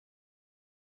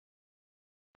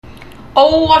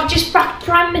Oh, I've just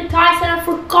primatized and I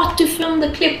forgot to film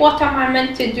the clip. What am I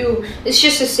meant to do? It's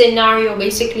just a scenario,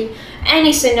 basically.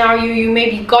 Any scenario, you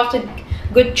maybe got a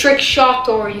good trick shot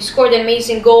or you scored an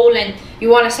amazing goal and you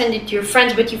want to send it to your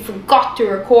friends, but you forgot to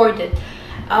record it.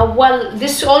 Well,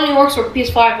 this only works for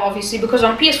PS5, obviously, because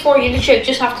on PS4 you literally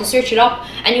just have to search it up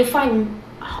and you'll find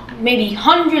maybe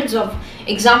hundreds of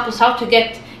examples how to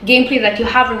get gameplay that you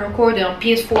haven't recorded on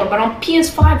PS4. But on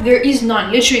PS5 there is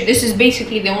none. Literally, this is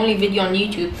basically the only video on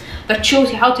YouTube that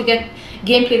shows you how to get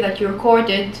gameplay that you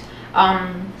recorded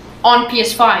on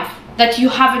PS5 that you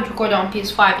haven't recorded on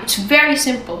PS5. It's very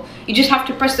simple. You just have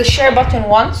to press the share button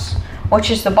once, which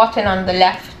is the button on the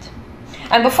left.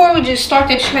 And before we just start,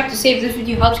 I just have to say if this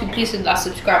video helps you, please hit that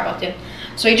subscribe button.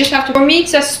 So you just have to, for me it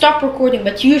says stop recording,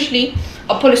 but usually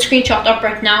I'll put a screenshot up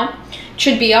right now. It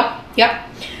should be up, yeah.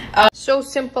 So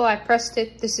simple, I pressed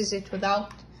it. This is it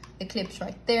without. The clip's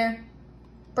right there.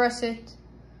 Press it.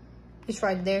 It's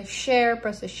right there. Share,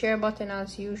 press the share button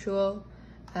as usual.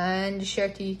 And share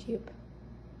to YouTube.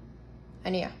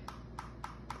 And yeah.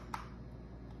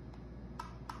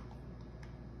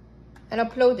 And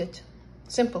upload it.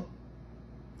 Simple.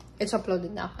 It's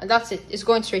uploaded now. And that's it. It's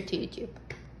going straight to YouTube.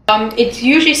 It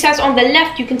usually says on the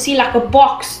left, you can see like a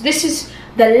box. This is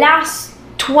the last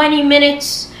 20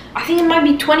 minutes. I think it might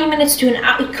be 20 minutes to an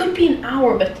hour. It could be an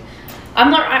hour, but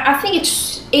I'm not. I think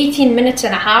it's 18 minutes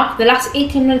and a half. The last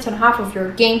 18 minutes and a half of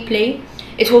your gameplay.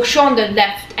 It will show on the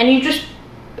left. And you just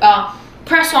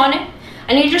press on it.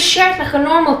 And you just share it like a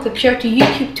normal clip. Share it to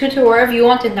YouTube, Twitter, wherever you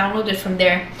want, and download it from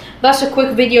there. That's a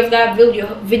quick video of that.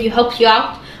 Video helps you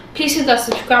out. Please hit that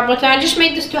subscribe button. I just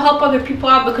made this to help other people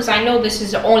out because I know this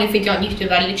is the only video on YouTube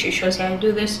that literally shows you how to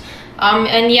do this.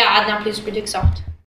 And yeah, Adnan, please predict out.